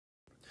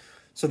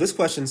So this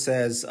question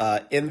says,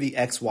 in the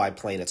xy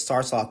plane, it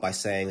starts off by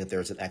saying that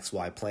there's an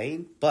xy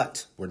plane,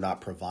 but we're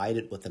not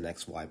provided with an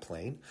xy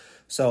plane.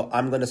 So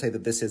I'm going to say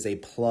that this is a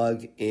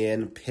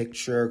plug-in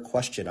picture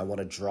question. I want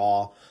to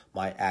draw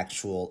my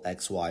actual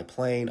xy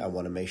plane. I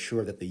want to make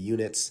sure that the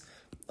units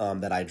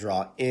that I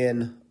draw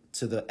in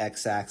to the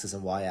x-axis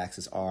and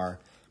y-axis are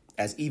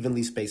as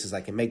evenly spaced as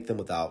I can make them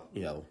without,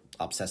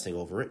 obsessing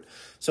over it.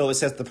 So it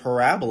says the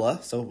parabola,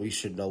 so we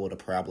should know what a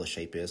parabola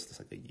shape is. It's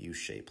like a U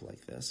shape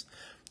like this.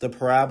 The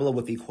parabola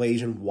with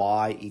equation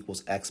y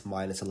equals x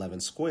minus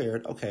 11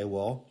 squared. Okay,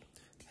 well,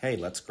 hey,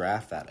 let's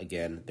graph that.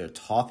 Again, they're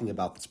talking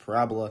about this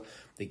parabola.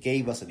 They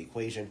gave us an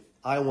equation.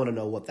 I want to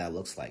know what that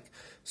looks like.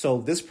 So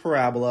this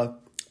parabola,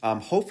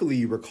 hopefully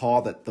you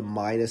recall that the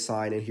minus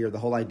sign in here, the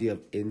whole idea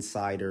of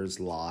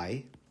insiders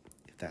lie,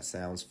 if that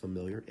sounds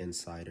familiar,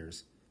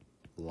 insiders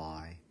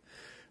lie.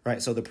 Right,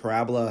 so the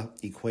parabola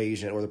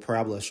equation or the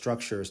parabola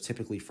structure is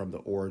typically from the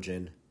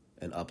origin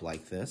and up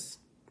like this.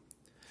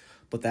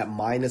 But that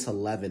minus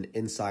 11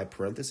 inside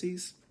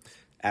parentheses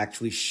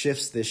actually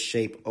shifts this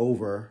shape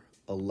over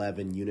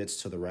 11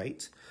 units to the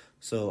right.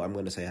 So I'm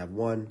going to say I have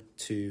 1,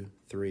 2,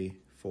 3,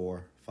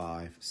 4,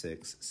 5,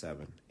 6,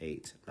 7,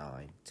 8,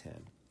 9, 10,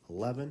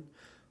 11.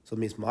 So it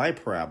means my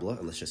parabola,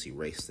 and let's just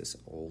erase this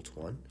old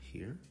one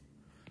here.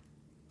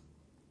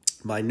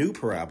 My new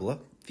parabola,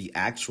 the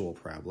actual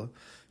parabola,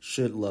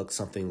 should look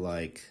something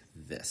like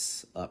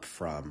this, up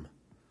from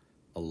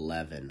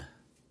 11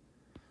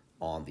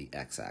 on the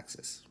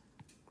x-axis.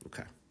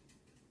 Okay.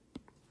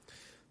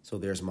 So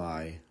there's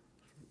my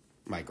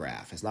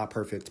graph. It's not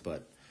perfect,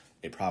 but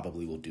it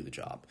probably will do the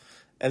job.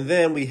 And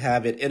then we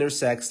have it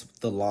intersects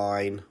the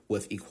line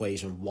with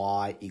equation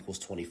y equals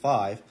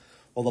 25.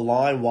 Well, the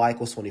line y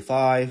equals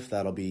 25,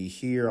 that'll be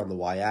here on the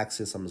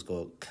y-axis. I'm just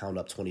going to count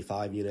up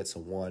 25 units. So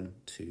 1,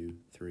 2,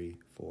 3,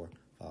 4,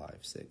 5,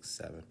 6,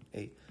 7,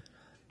 8,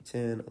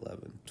 10,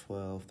 11,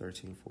 12,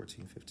 13,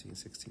 14, 15,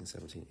 16,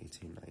 17,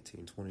 18,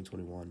 19, 20,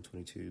 21,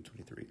 22,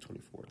 23,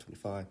 24,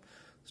 25.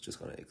 It's just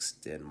going to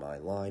extend my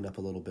line up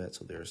a little bit.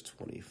 So there's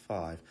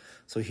 25.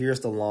 So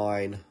here's the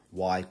line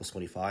y equals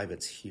 25.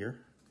 It's here.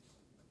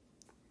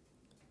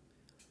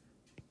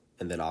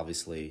 And then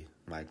obviously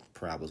my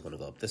parabola is going to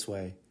go up this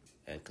way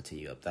and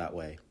continue up that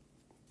way.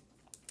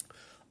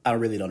 I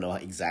really don't know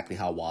exactly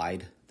how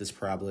wide this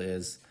parabola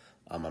is.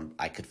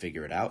 I could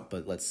figure it out,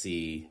 but let's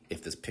see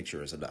if this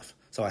picture is enough.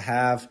 So I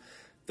have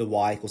the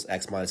y equals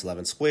x minus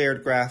 11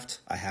 squared graphed.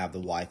 I have the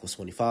y equals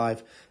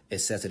 25. It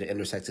says that it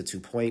intersects at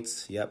 2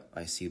 points. Yep,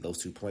 I see those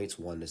 2 points.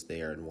 One is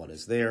there and one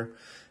is there.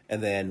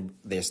 And then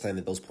they're saying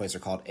that those points are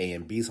called A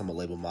and B, so I'm going to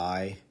label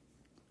my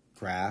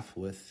graph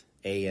with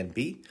A and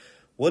B.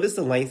 What is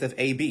the length of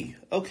AB?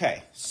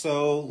 Okay,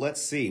 so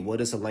let's see. What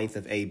is the length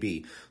of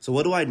AB? So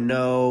what do I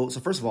know?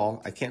 So first of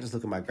all, I can't just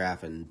look at my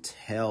graph and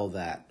tell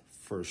that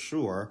for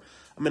sure.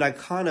 I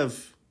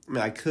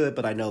could,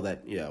 but I know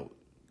that,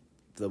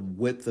 the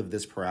width of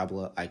this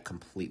parabola, I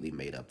completely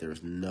made up.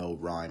 There's no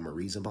rhyme or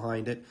reason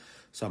behind it.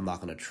 So I'm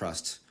not going to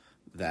trust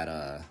that,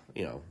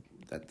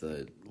 that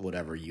the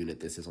whatever unit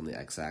this is on the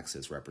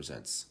x-axis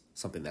represents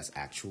something that's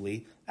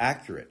actually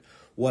accurate.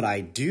 What I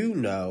do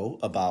know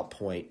about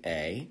point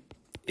A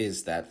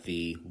is that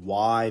the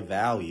y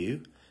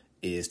value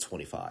is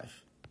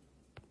 25,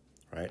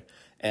 right?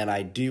 And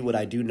what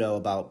I do know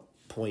about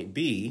point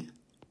B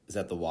is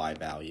that the y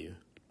value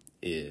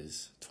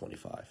is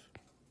 25.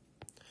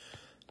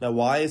 Now,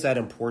 why is that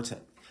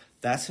important?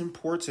 That's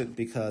important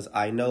because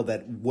I know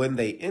that when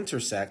they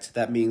intersect,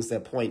 that means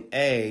that point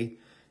A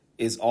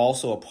is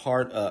also a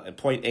part of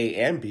point A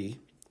and B.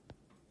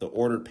 The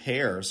ordered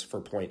pairs for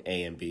point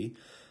A and B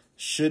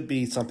should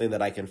be something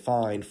that I can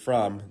find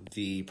from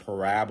the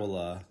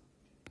parabola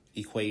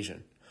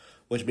equation,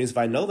 which means if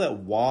I know that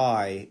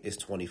y is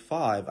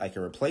 25, I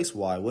can replace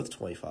y with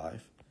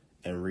 25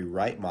 and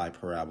rewrite my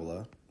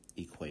parabola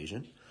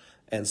equation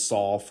and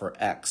solve for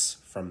x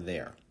from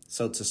there.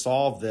 So to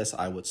solve this,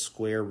 I would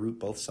square root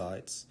both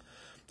sides.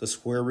 The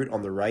square root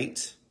on the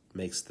right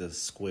makes the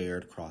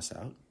squared cross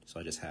out.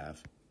 So I just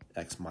have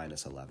x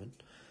minus 11.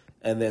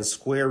 And then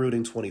square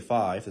rooting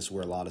 25, this is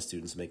where a lot of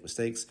students make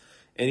mistakes.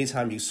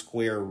 Anytime you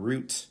square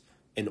root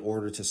in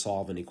order to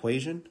solve an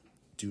equation,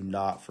 do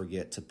not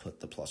forget to put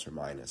the plus or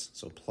minus.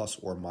 So plus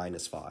or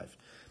minus 5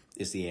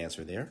 is the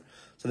answer there.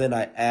 So then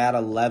I add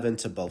 11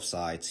 to both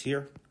sides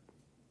here.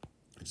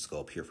 I just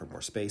go up here for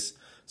more space.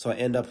 So I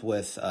end up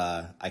with,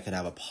 I could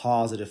have a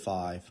positive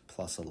 5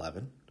 plus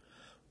 11,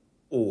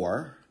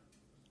 or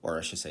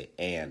I should say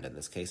and in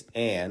this case,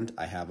 and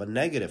I have a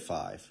negative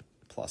 5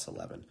 plus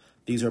 11.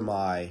 These are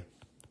my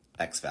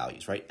x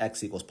values, right?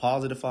 X equals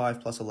positive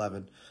 5 plus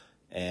 11,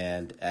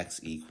 and x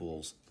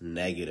equals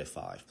negative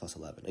 5 plus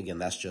 11. Again,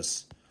 that's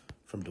just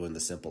from doing the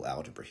simple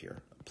algebra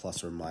here.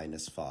 Plus or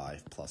minus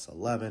 5 plus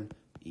 11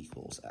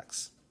 equals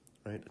x,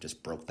 right? I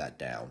just broke that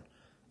down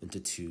into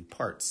 2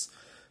 parts.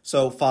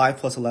 So 5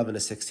 plus 11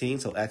 is 16,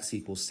 so x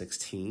equals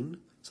 16.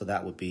 So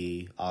that would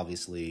be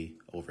obviously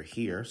over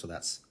here, so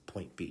that's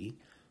point B.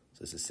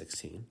 So this is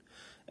 16.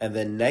 And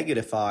then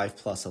negative 5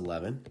 plus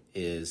 11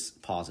 is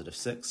positive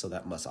 6, so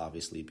that must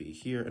obviously be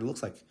here. It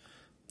looks like,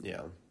 you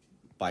know,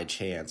 by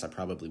chance, I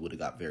probably would have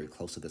got very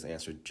close to this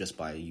answer just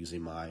by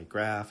using my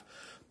graph.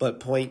 But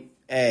point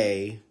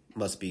A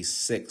must be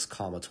 6,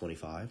 comma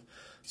 25.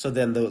 So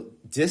then the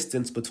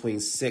distance between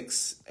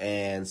 6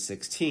 and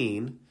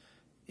 16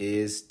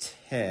 is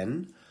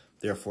 10.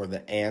 Therefore,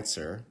 the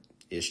answer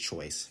is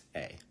choice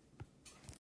A.